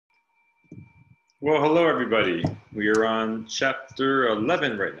Well, hello everybody. We are on chapter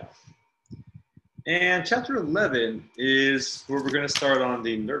 11 right now. And chapter 11 is where we're going to start on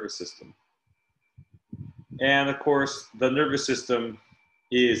the nervous system. And of course, the nervous system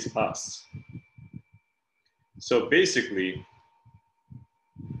is us. So basically,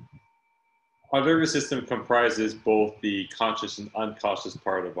 our nervous system comprises both the conscious and unconscious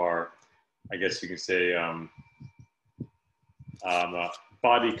part of our, I guess you can say,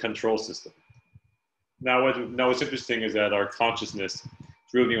 body control system. Now what's interesting is that our consciousness is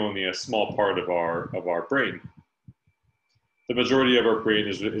really only a small part of our brain. The majority of our brain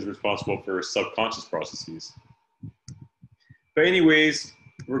is responsible for subconscious processes. But anyways,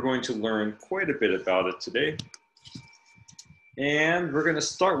 we're going to learn quite a bit about it today. And we're going to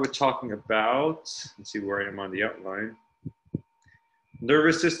start with talking about, let's see where I am on the outline,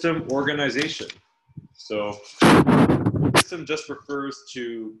 nervous system organization. So system just refers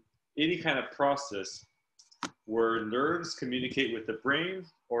to any kind of process where nerves communicate with the brain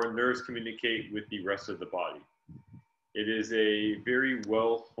or nerves communicate with the rest of the body. It is a very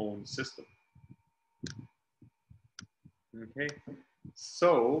well-honed system. Okay,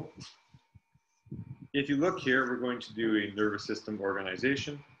 so if you look here, we're going to do a nervous system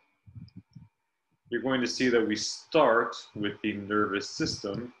organization. You're going to see that we start with the nervous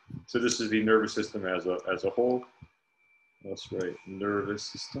system. So this is the nervous system as a whole. That's right, nervous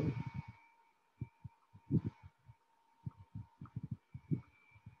system.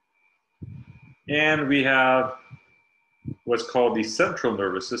 And we have what's called the central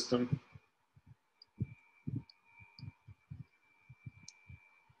nervous system.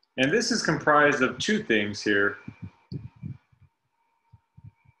 And this is comprised of two things here.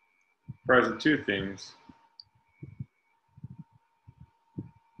 Comprised of two things.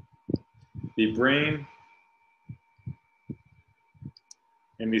 The brain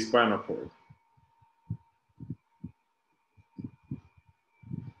and the spinal cord.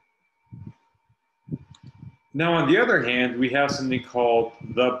 Now, on the other hand, we have something called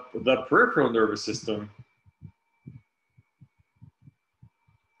the peripheral nervous system.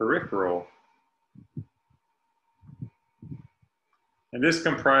 Peripheral. And this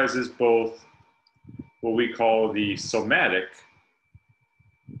comprises both what we call the somatic.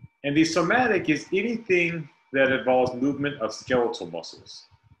 And the somatic is anything that involves movement of skeletal muscles.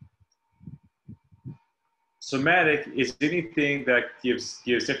 Somatic is anything that gives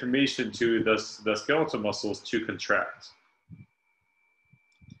information to the skeletal muscles to contract.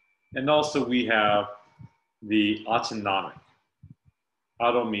 And also we have the autonomic.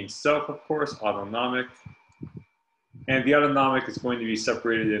 Auto means self, of course, autonomic. And the autonomic is going to be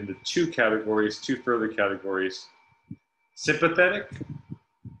separated into two further categories. Sympathetic,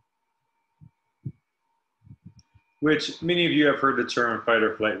 which many of you have heard the term fight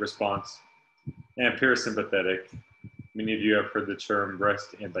or flight response. And parasympathetic, many of you have heard the term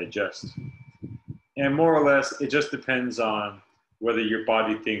rest and digest. And more or less, it just depends on whether your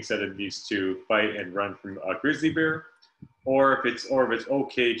body thinks that it needs to fight and run from a grizzly bear, or if it's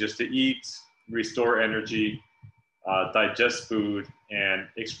okay just to eat, restore energy, digest food, and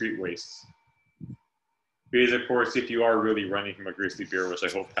excrete wastes. Because of course, if you are really running from a grizzly bear, which I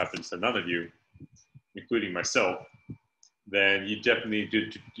hope happens to none of you, including myself, then you definitely do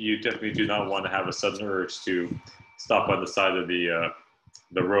not want to have a sudden urge to stop on the side of the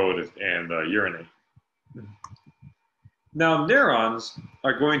road and urinate. Now, neurons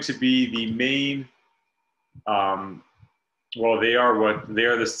are going to be the main. They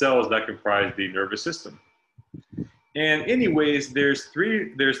are the cells that comprise the nervous system. And anyways, there's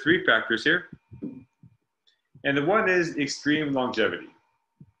three factors here, and the one is extreme longevity.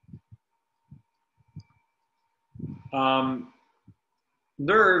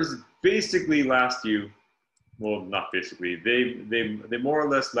 Nerves basically last you, well, not basically, they more or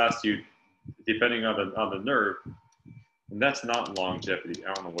less last you, depending on the nerve, and that's not longevity.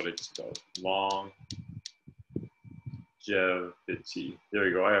 I don't know what it just spelled. Longevity. There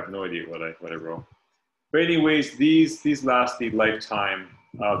you go. I have no idea what I wrote. But anyways, these last the lifetime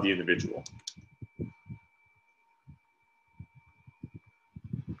of the individual.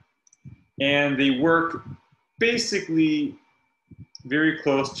 And they work basically very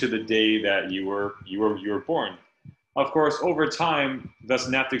close to the day that you were born. Of course, over time, the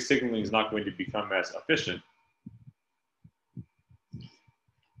synaptic signaling is not going to become as efficient.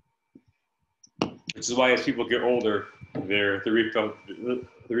 Which is why as people get older, the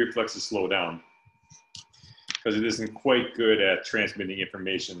reflexes slow down, because it isn't quite good at transmitting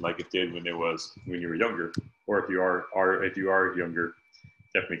information like it did when you were younger, or if you are younger,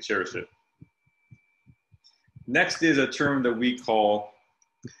 definitely cherish it. Next is a term that we call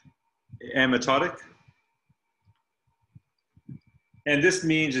and mitotic. And this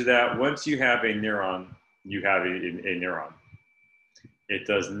means that once you have a neuron, you have a neuron. It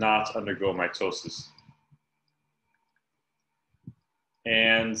does not undergo mitosis.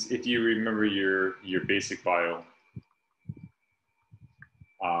 And if you remember your basic bio,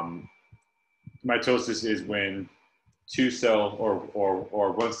 mitosis is when two cell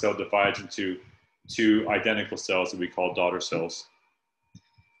or one cell divides into two identical cells that we call daughter cells.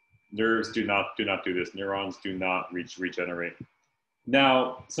 Nerves do not do this. Neurons do not regenerate.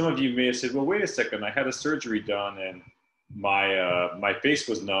 Now, some of you may have said, well, wait a second, I had a surgery done and my face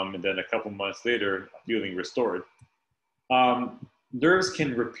was numb, and then a couple months later, feeling restored. Nerves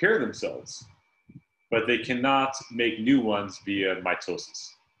can repair themselves, but they cannot make new ones via mitosis.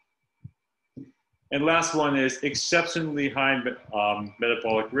 And last one is exceptionally high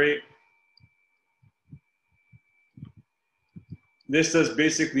metabolic rate. This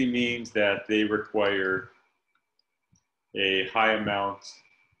basically means that they require a high amount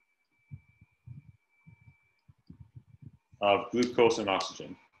of glucose and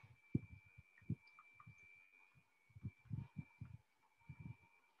oxygen.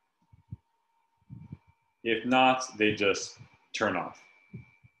 If not, they just turn off.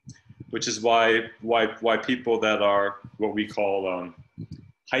 Which is why people that are what we call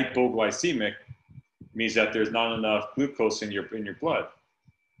hypoglycemic means that there's not enough glucose in your blood.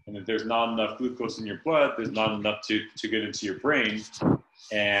 And if there's not enough glucose in your blood, there's not enough to get into your brain,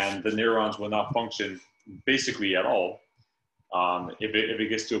 and the neurons will not function basically at all. If it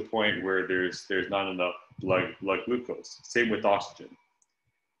gets to a point where there's not enough blood glucose. Same with oxygen.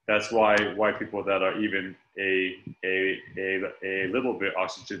 That's why people that are even a little bit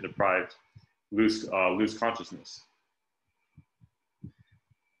oxygen deprived lose consciousness.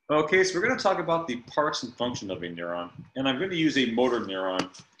 Okay, so we're going to talk about the parts and function of a neuron, and I'm going to use a motor neuron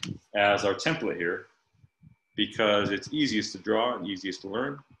as our template here because it's easiest to draw and easiest to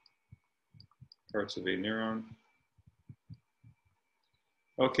learn. Parts of a neuron.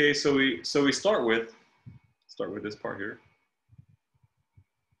 Okay, so we start with this part here.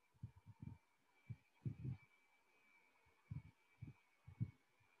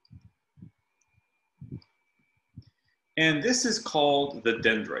 And this is called the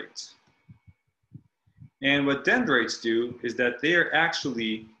dendrite. And what dendrites do is that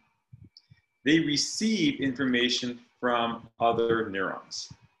they receive information from other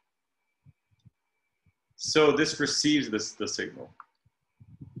neurons. So this receives the signal.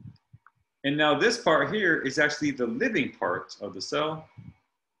 And now this part here is actually the living part of the cell.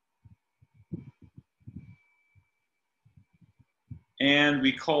 And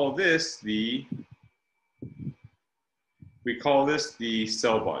we call this the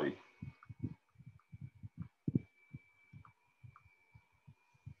cell body.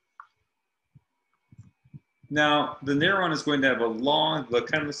 Now, the neuron is going to have a long,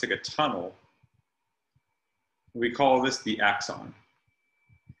 kind of looks like a tunnel. We call this the axon.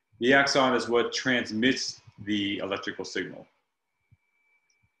 The axon is what transmits the electrical signal.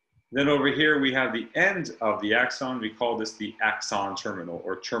 Then over here, we have the end of the axon. We call this the axon terminal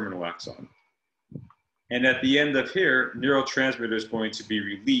or terminal axon. And at the end of here, neurotransmitter is going to be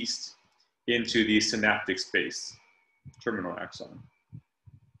released into the synaptic space, terminal axon.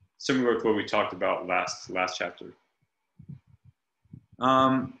 Similar to what we talked about last chapter.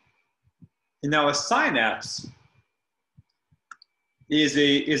 And now a synapse is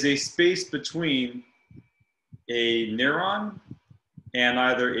a space between a neuron and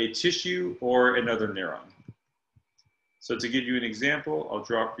either a tissue or another neuron. So to give you an example, I'll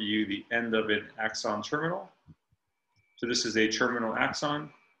draw for you the end of an axon terminal. So this is a terminal axon.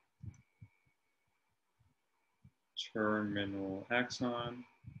 Terminal axon.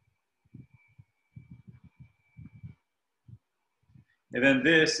 And then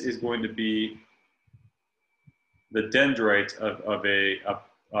this is going to be the dendrite of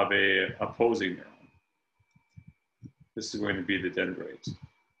a opposing neuron. This is going to be the dendrite.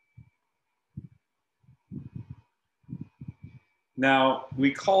 Now,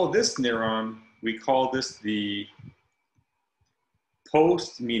 we call this neuron, we call this the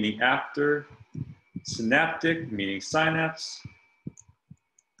post, meaning after, synaptic, meaning synapse,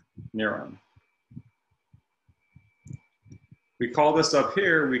 neuron. We call this up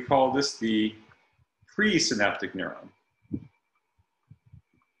here, we call this the presynaptic neuron.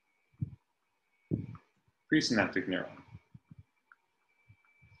 Presynaptic neuron,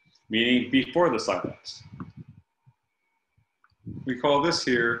 meaning before the synapse. We call this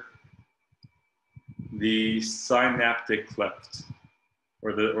here the synaptic cleft,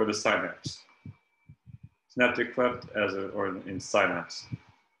 or the synapse. Synaptic cleft or in synapse.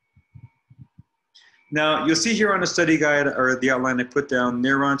 Now, you'll see here on the study guide or the outline I put down,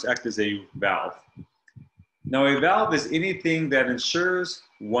 neurons act as a valve. Now, a valve is anything that ensures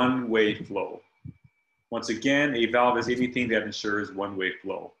one-way flow. Once again, a valve is anything that ensures one-way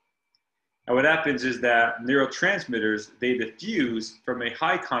flow. And what happens is that neurotransmitters, they diffuse from a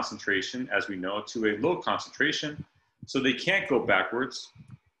high concentration, as we know, to a low concentration, so they can't go backwards.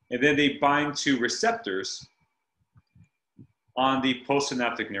 And then they bind to receptors on the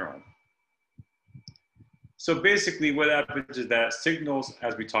postsynaptic neuron. So basically what happens is that signals,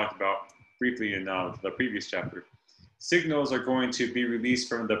 as we talked about briefly in the previous chapter, signals are going to be released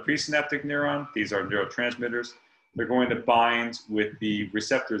from the presynaptic neuron. These are neurotransmitters. They're going to bind with the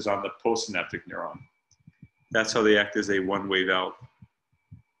receptors on the postsynaptic neuron. That's how they act as a one-way valve.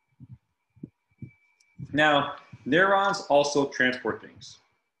 Now, neurons also transport things.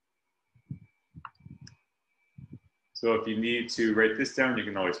 So if you need to write this down, you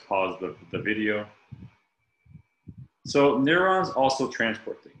can always pause the video. So neurons also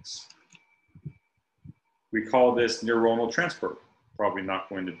transport things. We call this neuronal transport. Probably not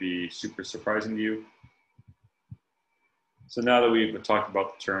going to be super surprising to you. So now that we've talked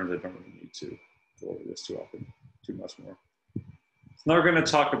about the terms, I don't really need to go over this too much more. So now we're going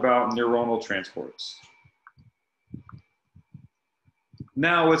to talk about neuronal transports.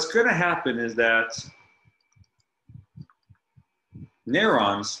 Now what's going to happen is that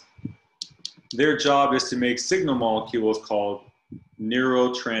neurons, their job is to make signal molecules called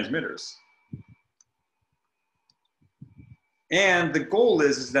neurotransmitters. And the goal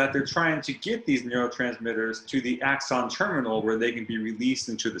is that they're trying to get these neurotransmitters to the axon terminal where they can be released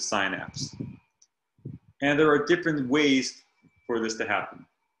into the synapse. And there are different ways for this to happen.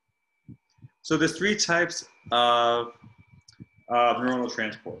 So there's three types of neuronal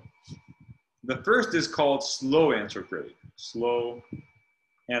transport. The first is called slow anterograde. Slow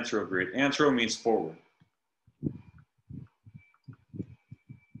anterograde. Antero means forward.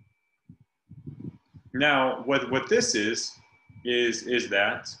 Now, what this is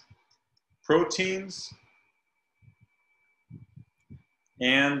that proteins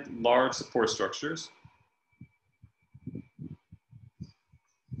and large support structures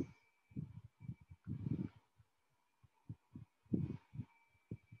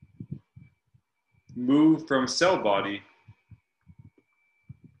move from cell body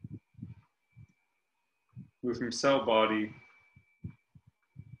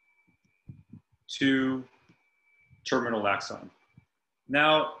to terminal axon.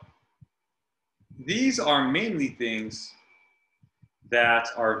 Now, these are mainly things that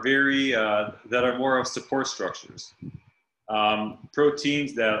are that are more of support structures.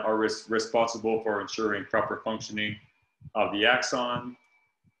 Proteins that are responsible for ensuring proper functioning of the axon,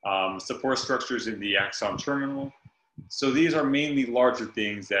 support structures in the axon terminal. So these are mainly larger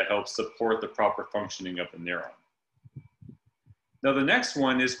things that help support the proper functioning of the neuron. Now the next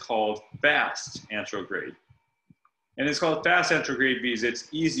one is called fast anterograde. And it's called fast anterograde because it's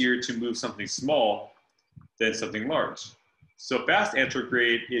easier to move something small than something large. So fast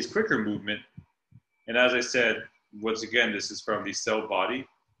anterograde is quicker movement. And as I said, once again, this is from the cell body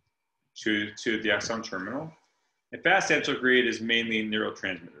to the axon terminal. And fast anterograde is mainly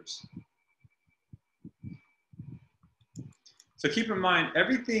neurotransmitters. So keep in mind,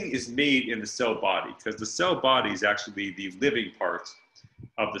 everything is made in the cell body because the cell body is actually the living part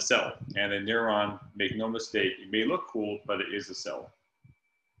of the cell. And a neuron, make no mistake, it may look cool, but it is a cell.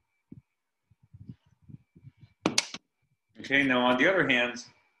 Okay, now on the other hand,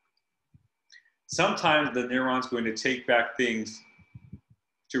 sometimes the neuron's going to take back things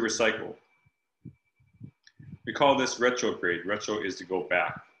to recycle. We call this retrograde. Retro is to go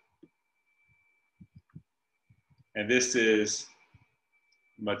back. And this is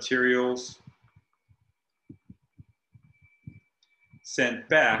materials sent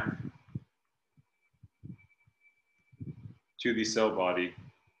back to the cell body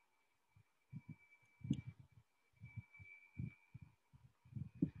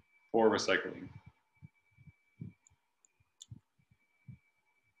for recycling.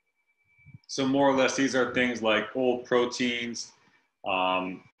 So more or less, these are things like old proteins,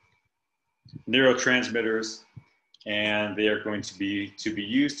 neurotransmitters, and they are going to be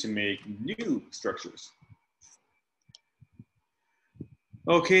used to make new structures.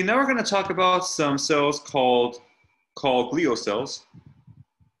 Okay, now we're going to talk about some cells called glial cells.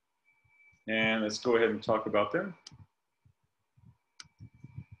 And let's go ahead and talk about them.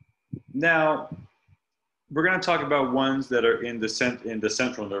 Now, we're going to talk about ones that are in the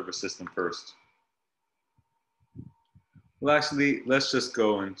central nervous system first. Well, actually, let's just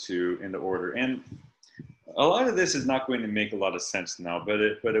go in the order. And a lot of this is not going to make a lot of sense now, but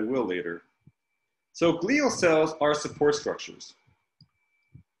it will later. So glial cells are support structures.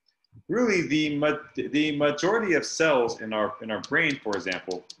 Really, the majority of cells in our brain, for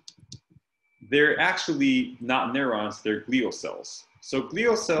example, they're actually not neurons, they're glial cells. So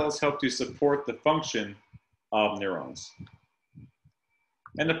glial cells help to support the function of neurons.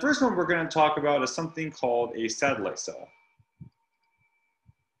 And the first one we're going to talk about is something called a satellite cell.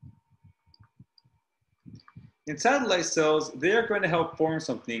 In satellite cells, they are going to help form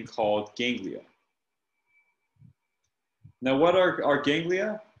something called ganglia. Now, what are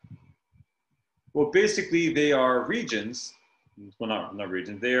ganglia? Well, basically, they are regions. Well, not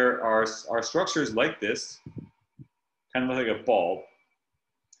regions. They are structures like this, kind of like a bulb.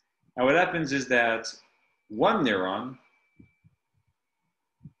 And what happens is that one neuron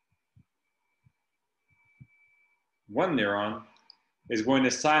is going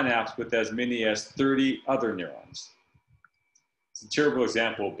to synapse with as many as 30 other neurons. It's a terrible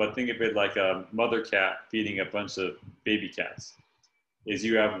example, but think of it like a mother cat feeding a bunch of baby cats. Is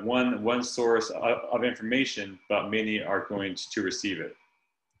you have one source of information, but many are going to receive it.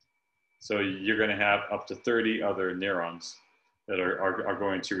 So you're going to have up to 30 other neurons that are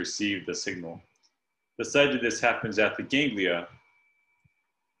going to receive the signal. The site of this happens at the ganglia,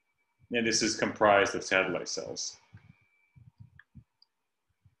 and this is comprised of satellite cells.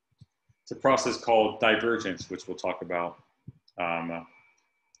 It's a process called divergence, which we'll talk about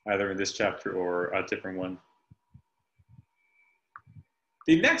either in this chapter or a different one.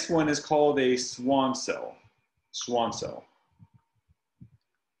 The next one is called a Schwann cell. Schwann cell.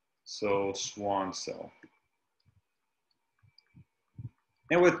 So Schwann cell.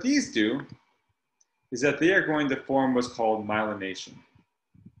 And what these do is that they are going to form what's called myelination.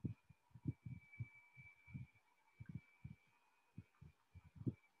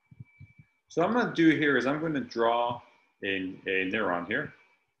 So what I'm going to do here is I'm going to draw a neuron here.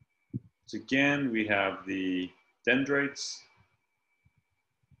 So again, we have the dendrites.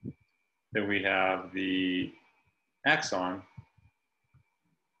 Then we have the axon.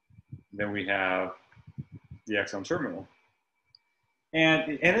 Then we have the axon terminal.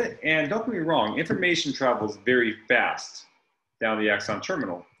 And don't get me wrong, information travels very fast down the axon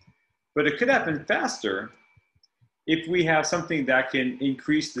terminal. But it could happen faster if we have something that can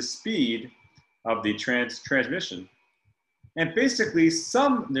increase the speed of the transmission. And basically,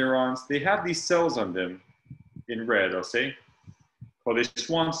 some neurons, they have these cells on them in red, I'll say, called a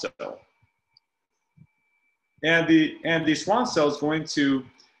Schwann cell. And the Schwann cell is going to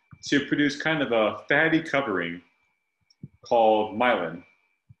produce kind of a fatty covering called myelin,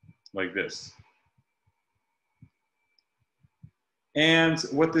 like this. And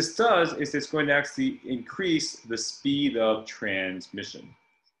what this does is it's going to actually increase the speed of transmission.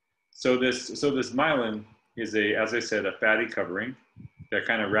 So this myelin is as I said, a fatty covering that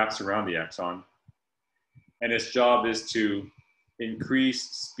kind of wraps around the axon. And its job is to increase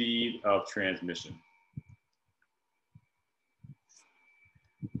speed of transmission.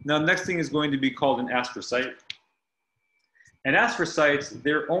 Now, next thing is going to be called an astrocyte. And astrocytes,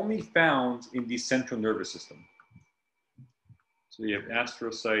 they're only found in the central nervous system. So you have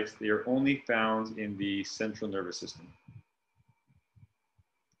astrocytes, they are only found in the central nervous system.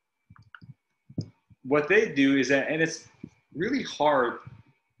 What they do is that, and it's really hard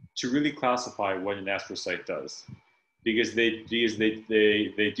to really classify what an astrocyte does because they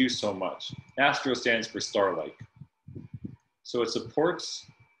do so much. Astro stands for star-like. So it supports.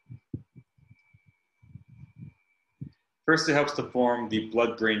 First, it helps to form the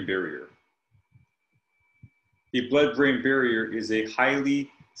blood-brain barrier. The blood-brain barrier is a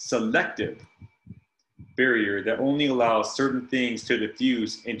highly selective barrier that only allows certain things to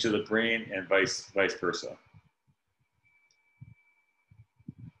diffuse into the brain and vice versa.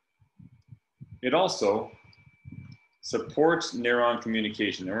 It also supports neuron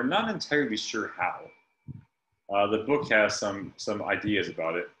communication, and we're not entirely sure how. The book has some ideas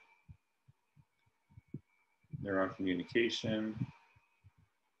about it. Neuron communication.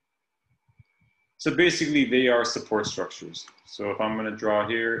 So basically, they are support structures. So if I'm going to draw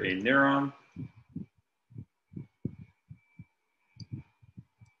here a neuron,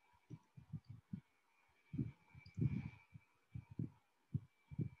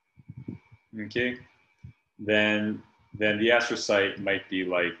 okay, then the astrocyte might be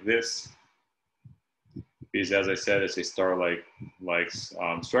like this, because as I said, it's a star-like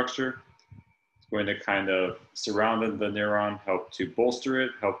structure. It's going to kind of surround the neuron, help to bolster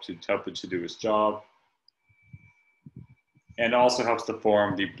it, help it to do its job, and also helps to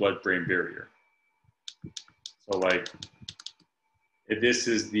form the blood-brain barrier. So like, if this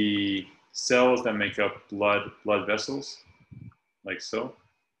is the cells that make up blood vessels, like so.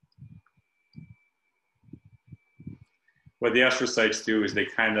 what the astrocytes do is they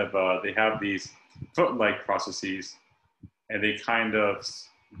kind of, they have these foot-like processes, and they kind of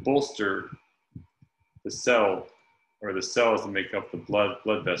bolster the cell or the cells that make up the blood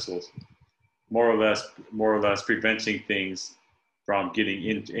vessels, more or less preventing things from getting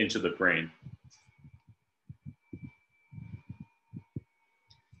into the brain.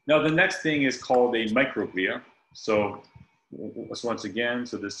 Now, the next thing is called a microglia. So once again,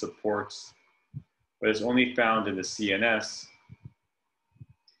 so this supports, but it's only found in the CNS.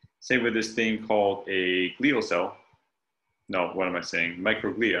 Same with this thing called a glial cell. No, what am I saying?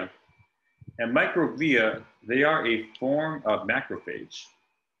 Microglia. And microglia, they are a form of macrophage.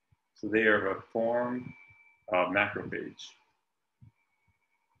 So they are a form of macrophage.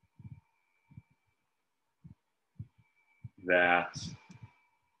 That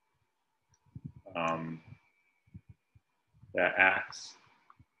acts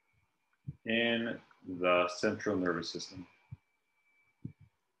in the central nervous system.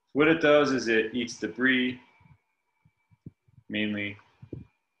 What it does is it eats debris, mainly,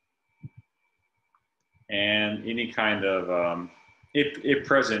 and any kind of, if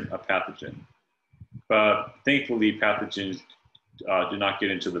present, a pathogen. But thankfully, pathogens do not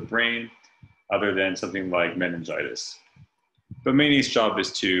get into the brain, other than something like meningitis. But mainly its job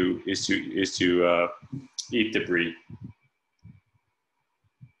is to eat debris.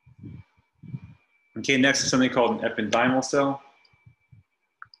 Okay, next is something called an ependymal cell.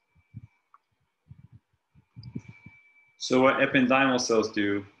 So what ependymal cells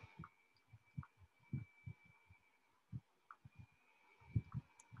do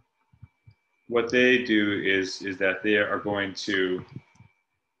is that they are going to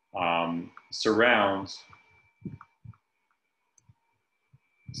surround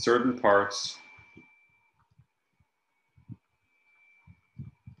certain parts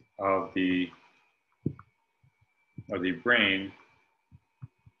of the brain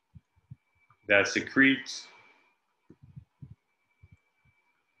that secrete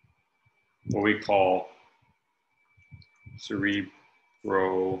what we call cerebrospinal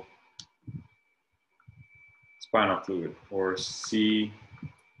fluid, or CSF.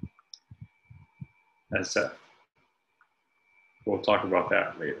 We'll talk about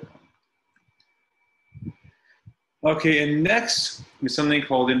that later. Okay, and next is something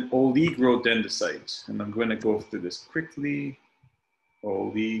called an oligodendrocyte. And I'm going to go through this quickly.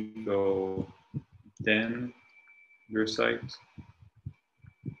 Oligodendrocyte.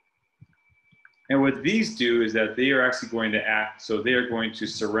 And what these do is that they are actually going to act, so they are going to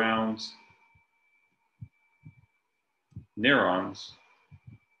surround neurons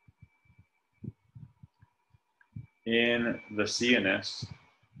in the CNS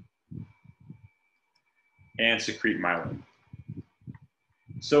and secrete myelin.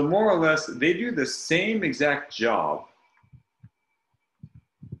 So more or less, they do the same exact job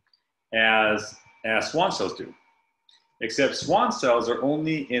as Schwann cells do, except Schwann cells are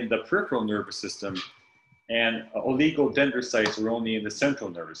only in the peripheral nervous system, and oligodendrocytes are only in the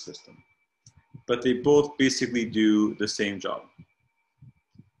central nervous system. But they both basically do the same job.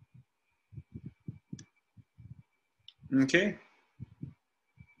 Okay.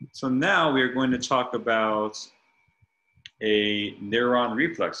 So now we are going to talk about a neuron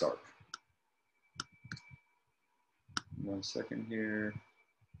reflex arc. 1 second here.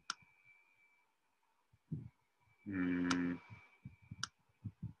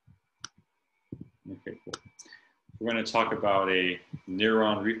 Okay, cool. We're going to talk about a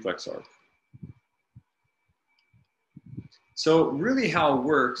neuron reflex arc. So really how it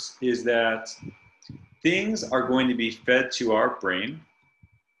works is that things are going to be fed to our brain,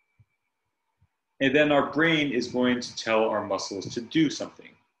 and then our brain is going to tell our muscles to do something.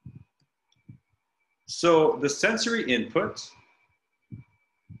 So the sensory input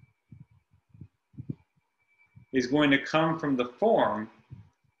is going to come from the form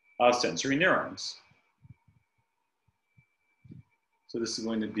of sensory neurons. So this is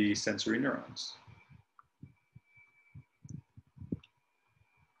going to be sensory neurons.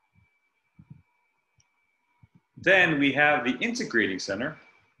 Then we have the integrating center,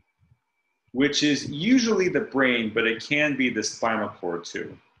 which is usually the brain, but it can be the spinal cord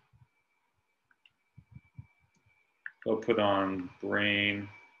too. I'll put on brain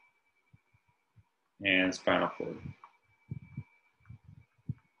and spinal cord.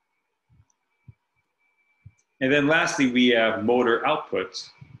 And then lastly, we have motor output.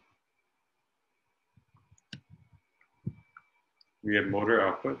 We have motor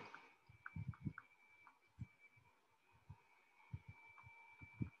output.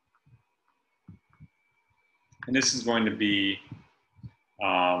 And this is going to be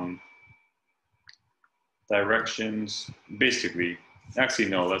directions, basically. Actually,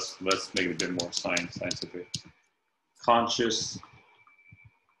 no, let's make it a bit more scientific. Conscious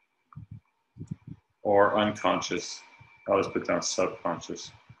or unconscious. I'll just put down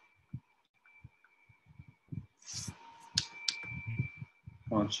subconscious.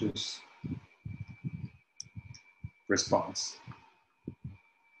 Conscious response.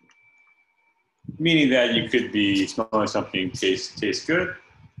 Meaning that you could be smelling something tastes good,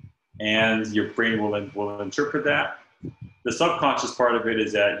 and your brain will interpret that. The subconscious part of it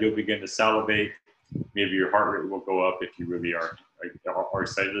is that you'll begin to salivate. Maybe your heart rate will go up if you really are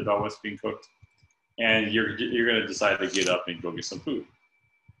excited about what's being cooked, and you're going to decide to get up and go get some food.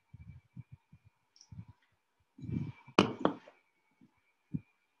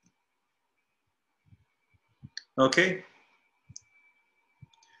 Okay.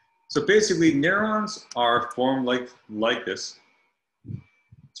 So basically, neurons are formed like this.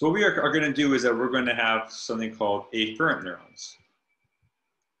 So what we are going to do is that we're going to have something called afferent neurons.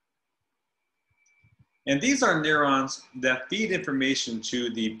 And these are neurons that feed information to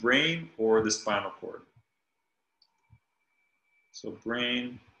the brain or the spinal cord. So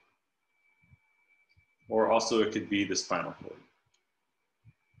brain, or also it could be the spinal cord.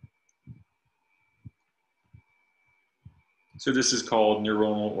 So this is called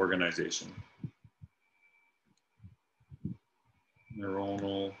neuronal organization.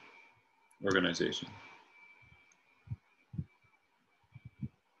 Neuronal organization.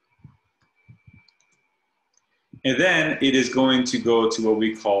 And then it is going to go to what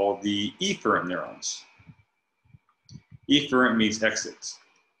we call the efferent neurons. Efferent means exits.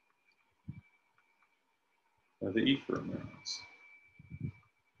 The efferent neurons.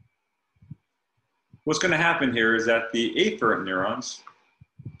 What's going to happen here is that the afferent neurons,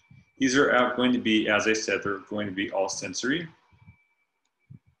 these are going to be, as I said, they're going to be all sensory.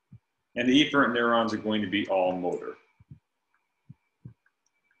 And the efferent neurons are going to be all motor.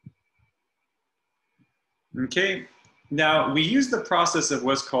 Okay, now we use the process of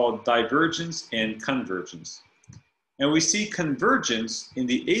what's called divergence and convergence. And we see convergence in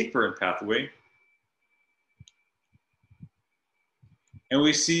the afferent pathway. And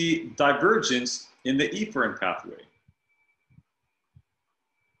we see divergence in the efferent pathway.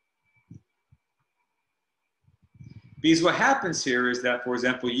 Because what happens here is that, for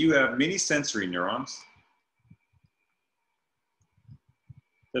example, you have many sensory neurons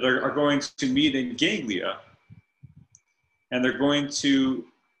that are going to meet in ganglia, and they're going to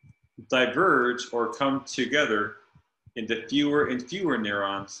diverge or come together into fewer and fewer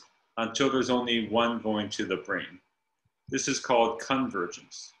neurons until there's only one going to the brain. This is called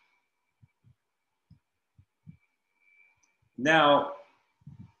convergence. Now,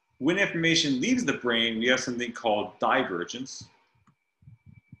 when information leaves the brain, we have something called divergence.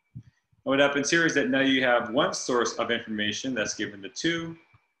 And what happens here is that now you have one source of information that's given to 2,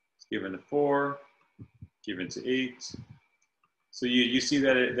 given to 4, given to 8. So you see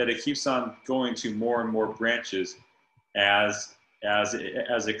that it keeps on going to more and more branches as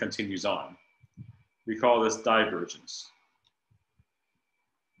it continues on. We call this divergence.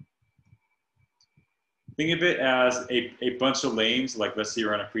 Think of it as a bunch of lanes, like let's say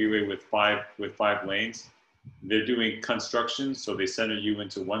you're on a freeway with five lanes. They're doing construction, so they center you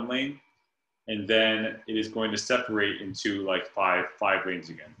into one lane, and then it is going to separate into like five lanes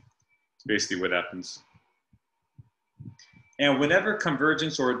again. It's basically what happens. And whenever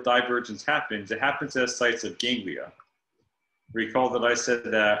convergence or divergence happens, it happens at sites of ganglia. Recall that I said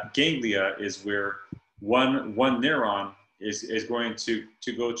that ganglia is where one neuron is going to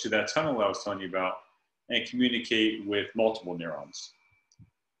go to that tunnel I was telling you about and communicate with multiple neurons.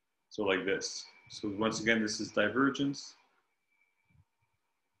 So like this. So once again, this is divergence.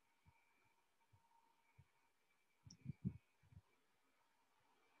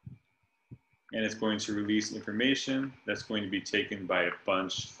 And it's going to release information that's going to be taken by a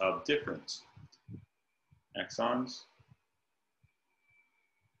bunch of different axons.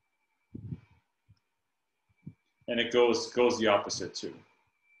 And it goes the opposite too.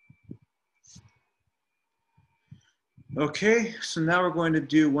 Okay, so now we're going to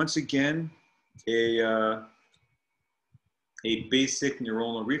do, once again, a basic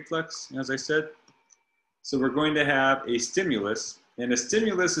neuronal reflex, as I said. So we're going to have a stimulus, and a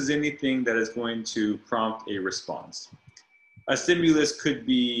stimulus is anything that is going to prompt a response. A stimulus could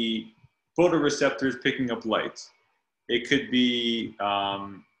be photoreceptors picking up light. It could be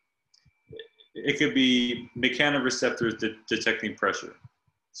mechanoreceptors detecting pressure.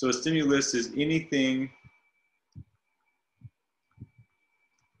 So a stimulus is anything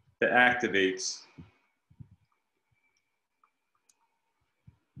that activates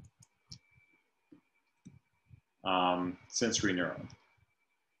sensory neuron.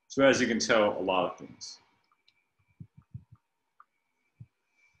 So as you can tell, a lot of things.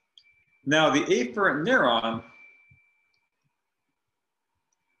 Now the afferent neuron,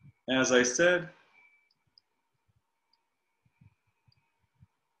 as I said,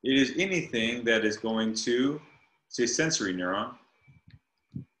 it is anything that is going to, say, sensory neuron,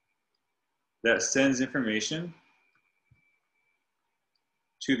 that sends information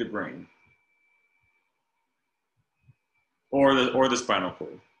to the brain or the spinal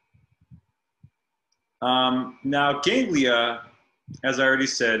cord. Now ganglia, as I already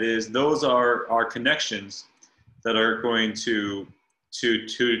said, those are connections that are going to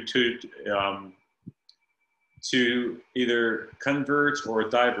either converge or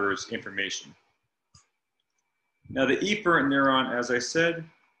diverge information. Now the efferent neuron, as I said,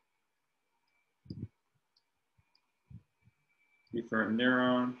 efferent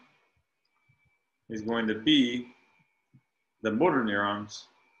neuron is going to be the motor neurons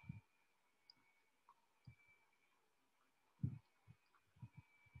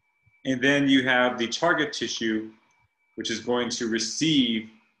and then you have the target tissue, which is going to receive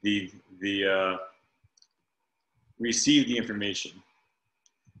the information.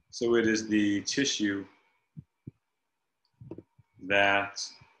 So it is the tissue that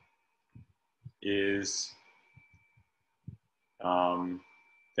is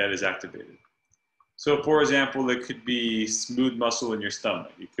activated. So for example, it could be smooth muscle in your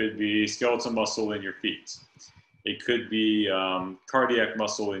stomach. It could be skeletal muscle in your feet. It could be cardiac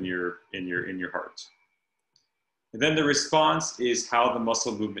muscle in your heart. And then the response is how the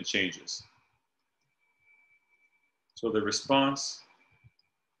muscle movement changes. So the response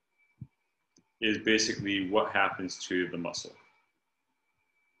is basically what happens to the muscle.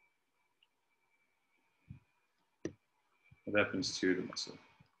 What happens to the muscle.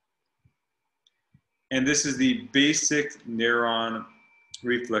 And this is the basic neuron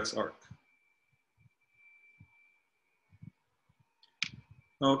reflex arc.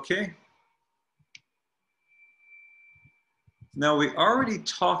 Okay. Now we already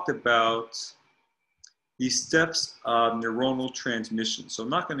talked about the steps of neuronal transmission, so I'm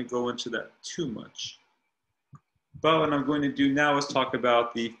not going to go into that too much. But what I'm going to do now is talk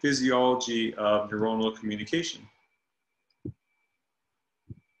about the physiology of neuronal communication.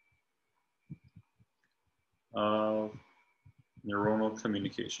 Neuronal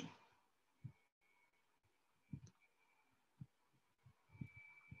communication.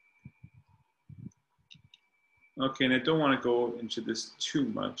 Okay, and I don't want to go into this too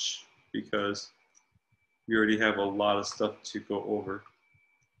much because we already have a lot of stuff to go over.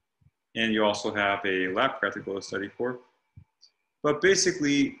 And you also have a lab practical to study for. But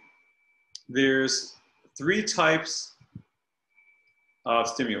basically, there's 3 types of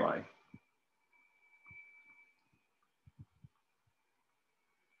stimuli.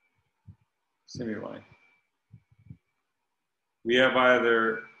 We have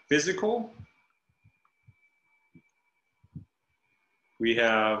either physical, we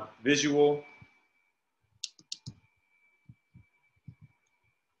have visual,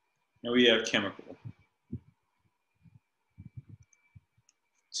 and we have chemical.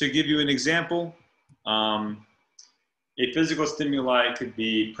 To give you an example, a physical stimuli could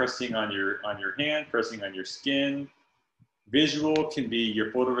be pressing on your hand, pressing on your skin. Visual can be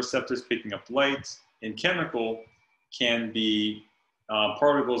your photoreceptors picking up light, and chemical can be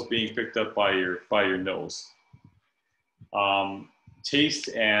particles being picked up by your nose. Taste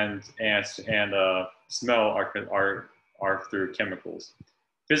and smell are through chemicals.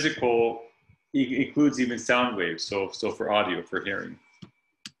 Physical includes even sound waves, so for audio, for hearing.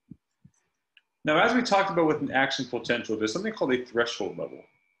 Now, as we talked about with an action potential, there's something called a threshold level.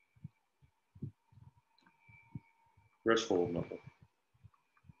 Threshold level.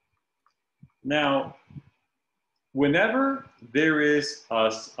 Now, whenever there is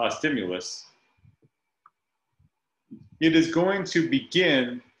a stimulus, it is going to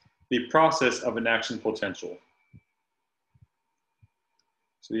begin the process of an action potential.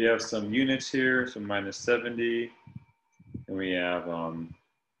 So you have some units here, so -70, and we have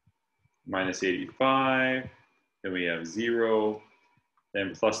 -85, then we have 0,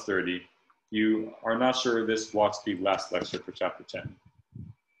 then +30. You are not sure of this, watch the last lecture for chapter 10.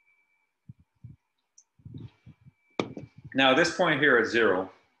 Now, this point here at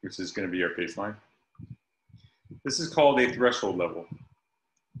 0, which is going to be our baseline, this is called a threshold level.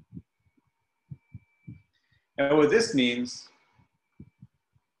 And what this means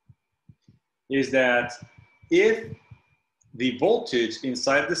is that if the voltage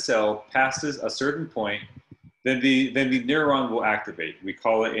inside the cell passes a certain point, then the neuron will activate. We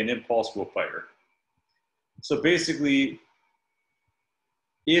call it an impulse will fire. So basically,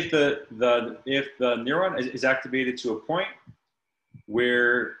 if the neuron is activated to a point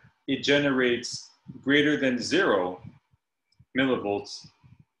where it generates greater than 0 millivolts,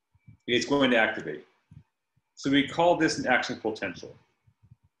 it's going to activate. So we call this an action potential.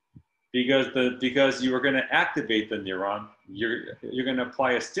 Because you are going to activate the neuron, you're going to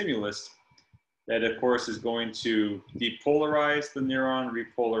apply a stimulus that, of course, is going to depolarize the neuron,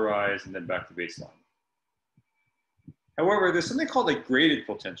 repolarize, and then back to baseline. However, there's something called a graded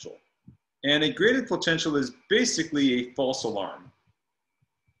potential. And a graded potential is basically a false alarm.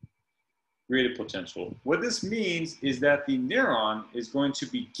 Graded potential. What this means is that the neuron is going to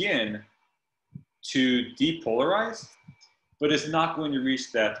begin to depolarize, but it's not going to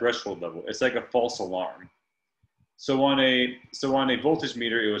reach that threshold level. It's like a false alarm. So on a voltage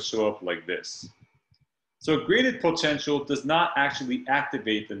meter, it would show up like this. So graded potential does not actually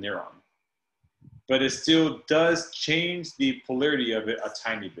activate the neuron, but it still does change the polarity of it a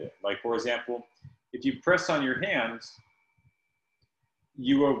tiny bit. Like, for example, if you press on your hands,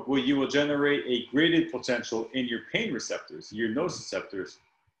 you will generate a graded potential in your pain receptors, your nociceptors,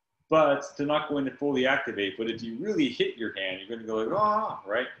 but they're not going to fully activate. But if you really hit your hand, you're going to go like, oh,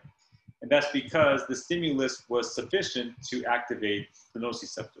 right? And that's because the stimulus was sufficient to activate the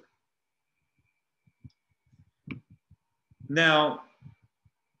nociceptor. Now,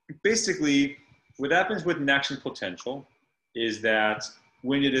 basically, what happens with an action potential is that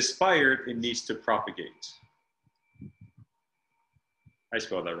when it is fired, it needs to propagate. I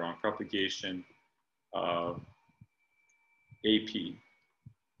spelled that wrong, propagation of AP.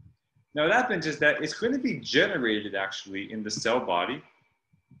 Now what happens is that it's going to be generated actually in the cell body.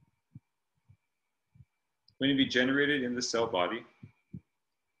 It's going to be generated in the cell body.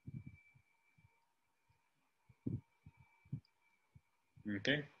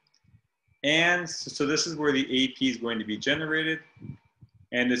 Okay. And so this is where the AP is going to be generated,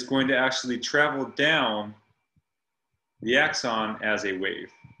 and it's going to actually travel down the axon as a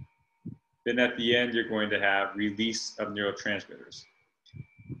wave. Then at the end, you're going to have release of neurotransmitters.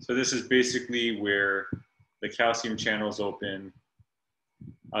 So this is basically where the calcium channels open.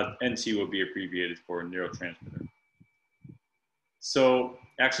 NT will be abbreviated for neurotransmitter. So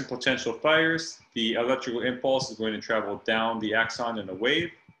action potential fires, the electrical impulse is going to travel down the axon in a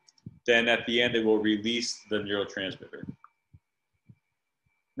wave. Then at the end, it will release the neurotransmitter.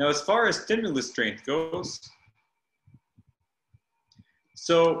 Now, as far as stimulus strength goes,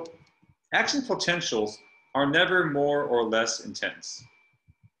 so action potentials are never more or less intense.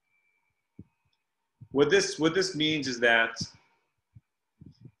 What this means is that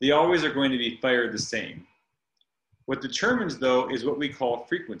they always are going to be fired the same. What determines, though, is what we call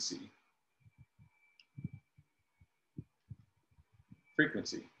frequency.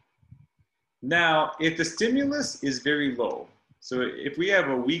 Frequency. Now, if the stimulus is very low, so if we have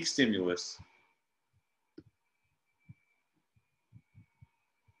a weak stimulus,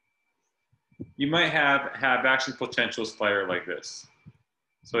 you might have action potentials fire like this.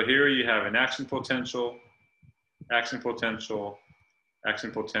 So here you have an action potential, action potential,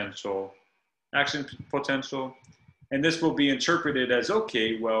 action potential, action potential. And this will be interpreted as,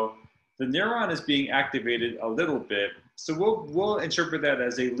 okay, well, the neuron is being activated a little bit, so we'll interpret that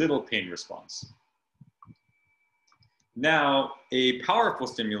as a little pain response. Now, a powerful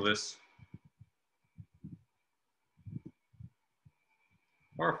stimulus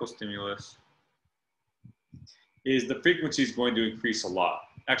is the frequency is going to increase a lot.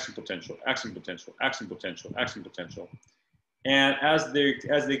 Action potential, action potential, action potential, action potential. And as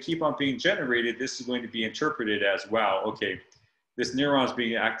they keep on being generated, this is going to be interpreted as, wow, okay, this neuron is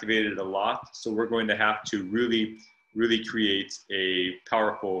being activated a lot, so we're going to have to really, really create a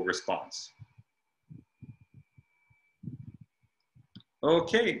powerful response.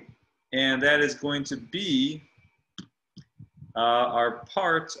 Okay, and that is going to be our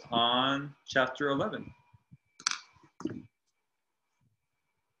part on chapter 11.